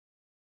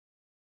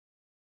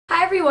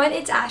Hi everyone,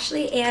 it's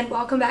Ashley and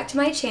welcome back to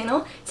my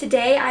channel.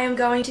 Today I am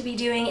going to be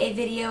doing a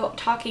video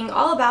talking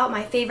all about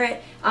my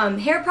favorite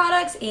hair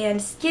products and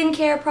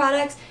skincare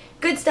products,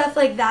 good stuff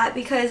like that,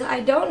 because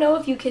I don't know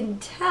if you can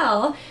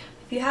tell,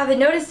 if you haven't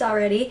noticed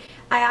already,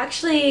 I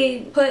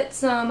actually put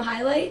some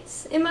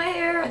highlights in my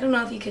hair. I don't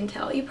know if you can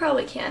tell. You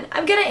probably can.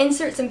 I'm gonna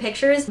insert some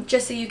pictures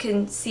just so you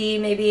can see,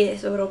 maybe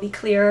so it'll be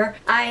clearer.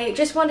 I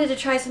just wanted to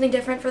try something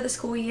different for the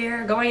school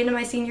year. Going into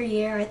my senior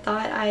year, I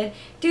thought I'd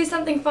do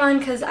something fun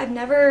because I've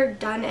never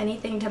done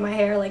anything to my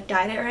hair, like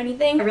dyed it or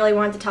anything. I really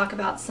wanted to talk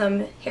about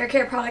some hair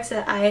care products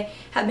that I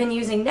have been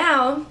using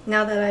now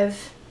that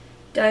I've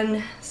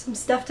done some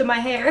stuff to my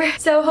hair.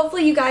 So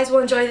hopefully you guys will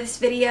enjoy this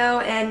video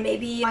and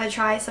maybe want to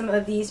try some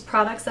of these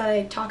products that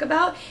I talk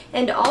about,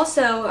 and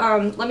also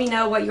let me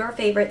know what your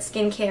favorite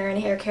skincare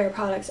and hair care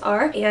products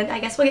are, and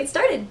I guess we'll get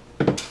started.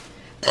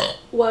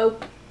 Whoa.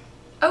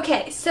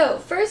 Okay, so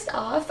first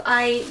off,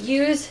 I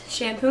use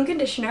shampoo and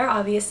conditioner,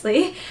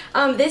 obviously.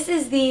 This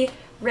is the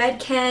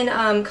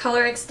Redken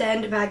Color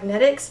Extend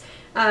Magnetics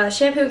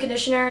shampoo and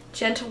conditioner,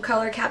 gentle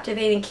color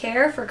captivating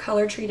care for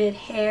color treated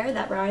hair.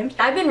 That rhymed.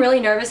 I've been really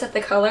nervous that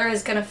the color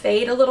is gonna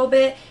fade a little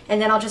bit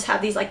and then I'll just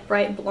have these like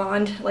bright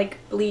blonde, like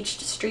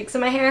bleached streaks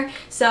in my hair,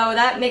 so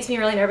that makes me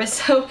really nervous.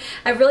 So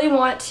I really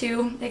want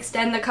to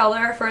extend the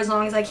color for as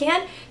long as I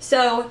can,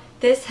 so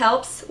this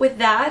helps with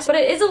that. But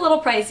it is a little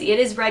pricey. It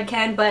is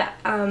Redken, but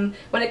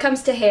when it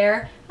comes to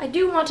hair, I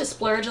do want to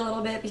splurge a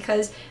little bit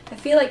because I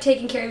feel like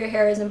taking care of your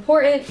hair is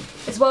important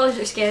as well as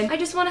your skin. I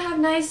just want to have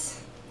nice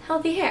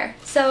healthy hair.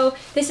 So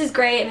this is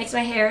great. It makes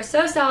my hair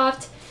so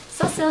soft,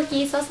 so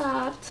silky, so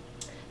soft.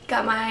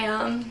 Got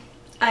my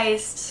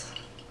iced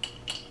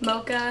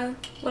mocha,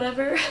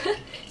 whatever.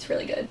 It's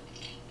really good.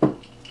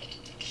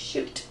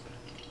 Shoot.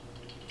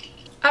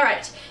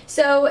 Alright,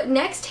 so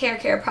next hair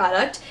care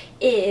product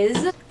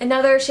is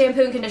another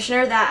shampoo and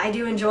conditioner that I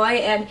do enjoy,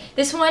 and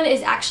this one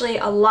is actually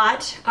a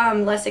lot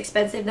less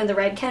expensive than the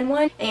Redken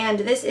one, and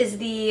this is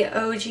the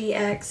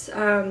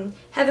xoxo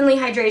Heavenly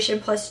Hydration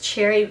Plus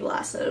Cherry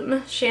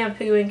Blossom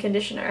shampoo and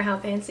conditioner. How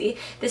fancy.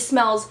 This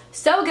smells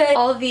so good.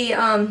 All of the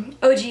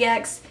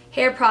xoxo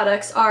hair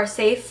products are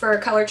safe for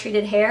color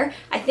treated hair.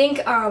 I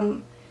think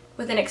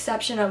with an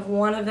exception of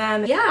one of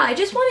them. Yeah, I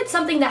just wanted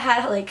something that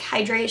had like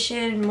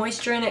hydration,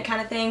 moisture in it kind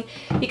of thing,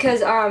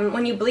 because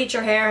when you bleach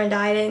your hair and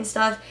dye it and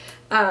stuff,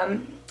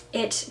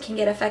 it can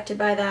get affected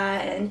by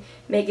that and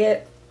make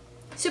it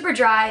super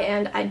dry,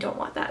 and I don't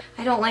want that.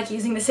 I don't like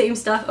using the same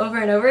stuff over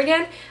and over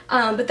again,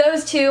 but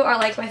those two are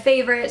like my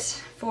favorites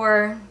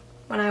for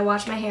when I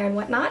wash my hair and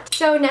whatnot.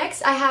 So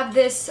next I have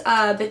this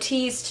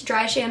Batiste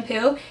dry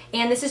shampoo,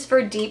 and this is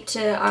for deep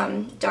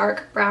to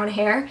dark brown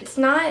hair. It's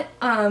not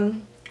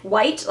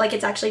white, like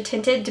it's actually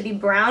tinted to be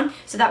brown,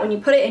 so that when you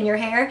put it in your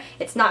hair,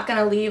 it's not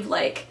gonna leave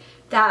like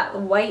that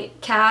white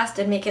cast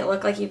and make it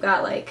look like you've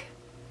got like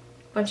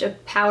a bunch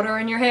of powder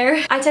in your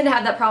hair. I tend to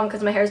have that problem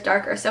because my hair is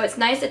darker, so it's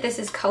nice that this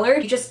is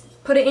colored. You just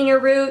put it in your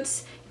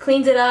roots,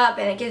 cleans it up,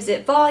 and it gives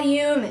it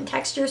volume and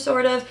texture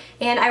sort of,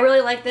 and I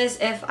really like this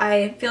if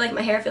I feel like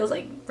my hair feels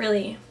like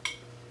really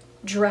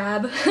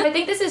drab. I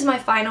think this is my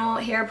final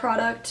hair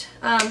product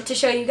to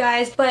show you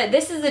guys, but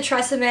this is the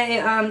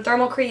Tresemme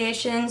Thermal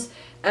Creations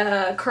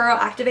curl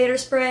activator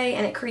spray,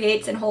 and it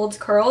creates and holds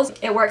curls.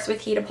 It works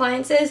with heat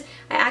appliances.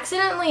 I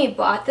accidentally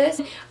bought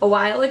this a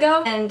while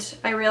ago and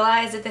I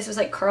realized that this was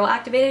like curl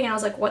activating, and I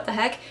was like, what the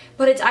heck?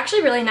 But it's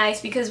actually really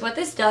nice because what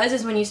this does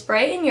is when you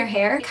spray it in your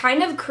hair, it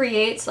kind of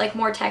creates like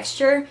more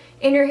texture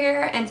in your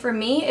hair, and for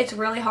me it's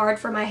really hard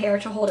for my hair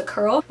to hold a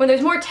curl. When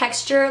there's more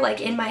texture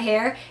like in my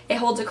hair, it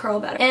holds a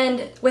curl better,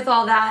 and with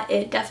all that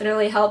it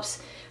definitely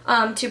helps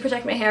to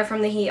protect my hair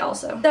from the heat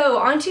also. So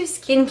onto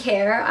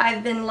skincare.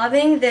 I've been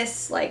loving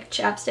this like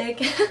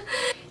chapstick.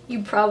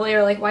 You probably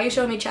are like, why are you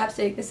showing me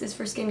chapstick? This is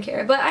for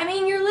skincare. But I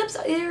mean, your lips,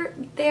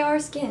 they are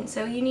skin,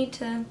 so you need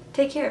to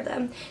take care of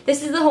them.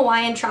 This is the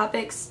Hawaiian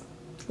Tropics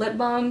lip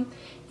balm,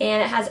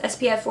 and it has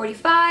SPF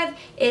 45.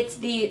 It's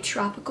the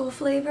tropical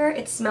flavor.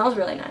 It smells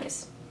really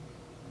nice.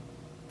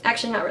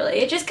 Actually, not really.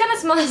 It just kind of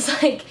smells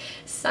like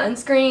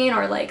sunscreen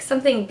or like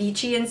something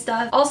beachy and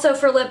stuff. Also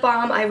for lip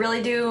balm, I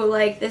really do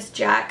like this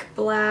Jack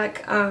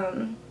Black,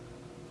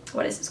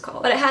 what is this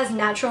called? But it has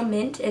natural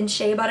mint and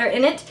shea butter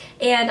in it,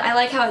 and I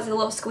like how it's a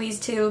little squeeze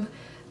tube,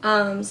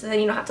 so then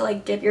you don't have to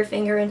like dip your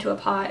finger into a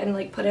pot and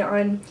like put it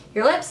on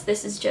your lips.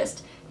 This is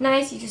just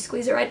nice. You just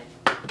squeeze it right.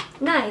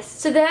 Nice.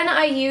 So then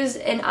I use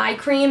an eye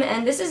cream,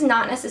 and this is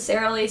not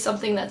necessarily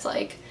something that's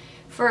like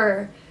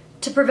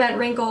to prevent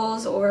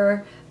wrinkles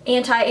or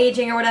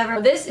anti-aging or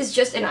whatever. This is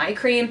just an eye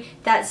cream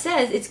that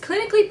says it's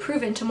clinically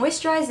proven to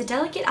moisturize the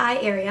delicate eye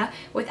area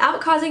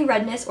without causing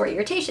redness or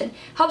irritation.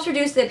 Helps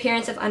reduce the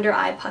appearance of under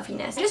eye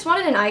puffiness. I just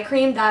wanted an eye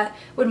cream that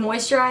would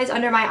moisturize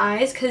under my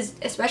eyes, because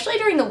especially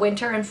during the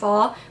winter and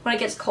fall when it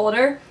gets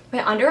colder,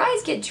 my under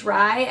eyes get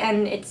dry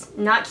and it's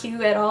not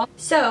cute at all.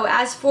 So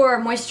as for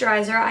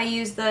moisturizer, I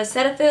use the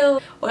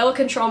Cetaphil Oil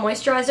Control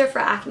Moisturizer for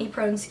acne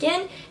prone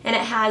skin, and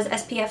it has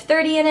SPF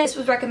 30 in it. This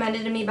was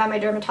recommended to me by my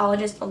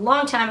dermatologist a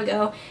long time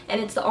ago,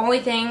 and it's the only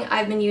thing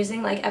I've been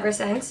using like ever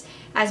since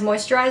as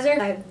moisturizer.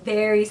 I have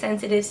very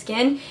sensitive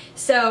skin,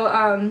 so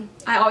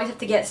I always have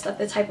to get stuff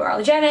that's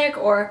hypoallergenic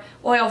or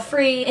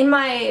oil-free. In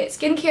my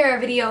skincare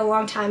video a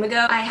long time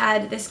ago, I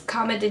had this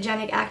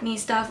comedogenic acne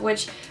stuff,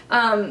 which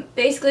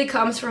basically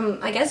comes from,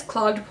 I guess,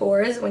 clogged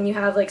pores when you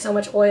have like so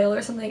much oil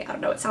or something. I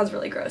don't know, it sounds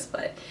really gross,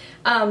 but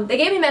they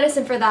gave me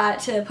medicine for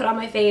that to put on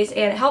my face,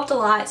 and it helped a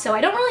lot. So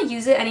I don't really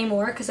use it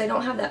anymore because I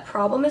don't have that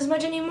problem as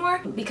much anymore,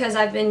 because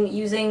I've been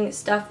using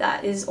stuff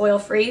that is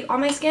oil-free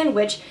on my skin,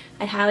 which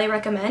I'd highly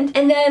recommend.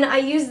 And then I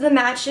use the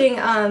matching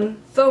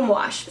foam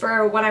wash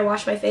for when I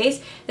wash my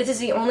face. This is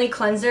the only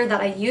cleanser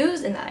that I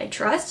use and that I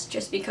trust,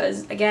 just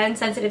because, again,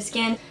 sensitive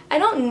skin. I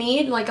don't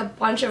need like a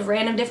bunch of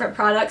random different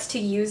products to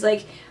use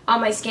like on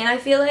my skin. I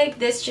feel like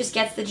this just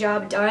gets the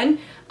job done.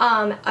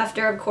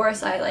 After, of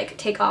course, I like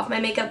take off my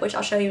makeup, which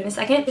I'll show you in a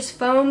second. Just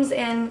foams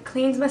and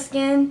cleans my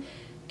skin.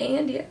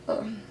 And yeah.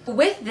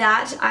 With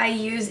that, I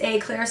use a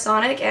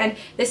Clarisonic, and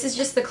this is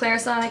just the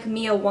Clarisonic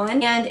Mia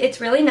 1, and it's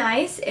really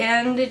nice,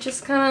 and it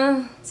just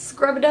kind of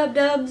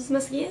scrub-a-dub-dubs my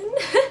skin.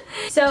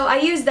 So I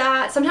use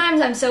that.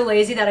 Sometimes I'm so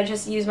lazy that I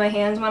just use my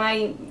hands when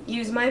I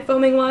use my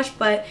foaming wash,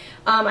 but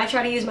I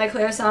try to use my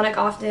Clarisonic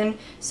often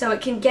so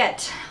it can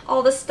get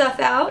all the stuff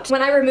out.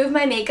 When I remove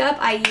my makeup,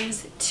 I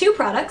use two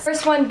products.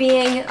 First one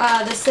being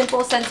the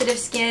Simple Sensitive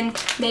Skin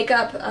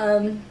Makeup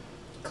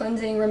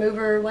Cleansing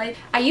Remover Wipe.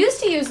 I used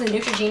to use the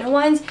Neutrogena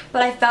ones,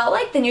 but I felt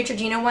like the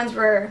Neutrogena ones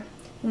were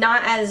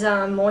not as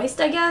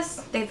moist, I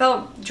guess. They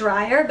felt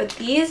drier, but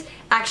these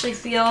actually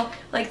feel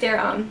like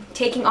they're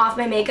taking off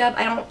my makeup.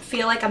 I don't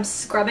feel like I'm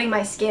scrubbing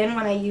my skin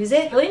when I use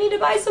it. I really need to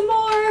buy some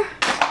more.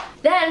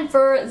 Then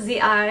for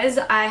the eyes,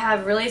 I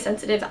have really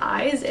sensitive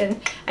eyes,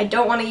 and I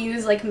don't want to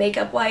use like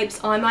makeup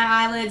wipes on my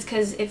eyelids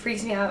because it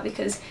freaks me out,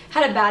 because I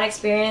had a bad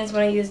experience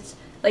when I used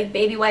like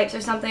baby wipes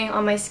or something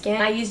on my skin.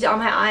 I used it on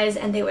my eyes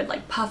and they would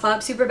like puff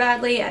up super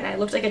badly and I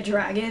looked like a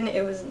dragon.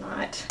 It was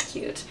not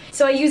cute.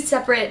 So I used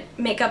separate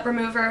makeup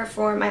remover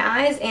for my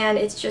eyes, and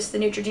it's just the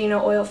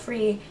Neutrogena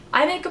oil-free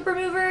eye makeup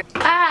remover.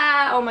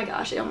 Oh my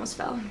gosh, it almost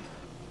fell.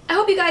 I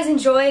hope you guys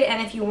enjoyed,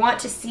 and if you want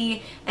to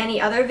see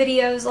any other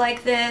videos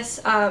like this,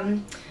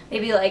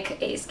 maybe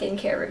like a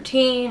skincare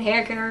routine,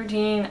 hair care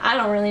routine, I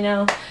don't really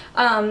know,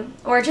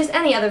 or just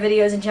any other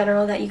videos in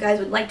general that you guys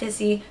would like to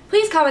see,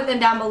 please comment them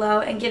down below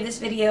and give this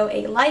video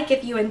a like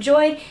if you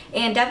enjoyed,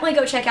 and definitely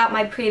go check out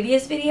my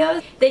previous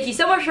videos. Thank you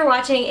so much for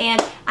watching,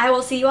 and I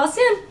will see you all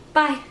soon.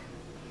 Bye!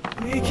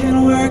 We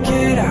can work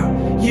it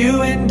out,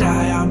 you and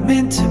I are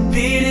meant to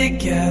be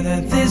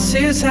together. This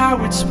is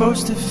how it's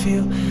supposed to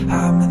feel.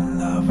 I'm in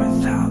love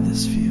with how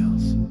this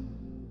feels.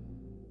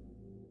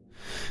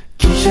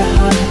 Get your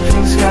honey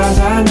pink skies,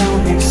 I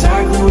know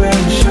exactly where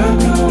we should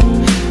go,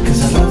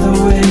 'cause I love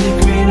the way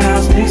your green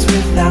eyes mix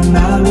with that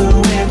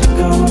Malibu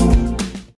indigo.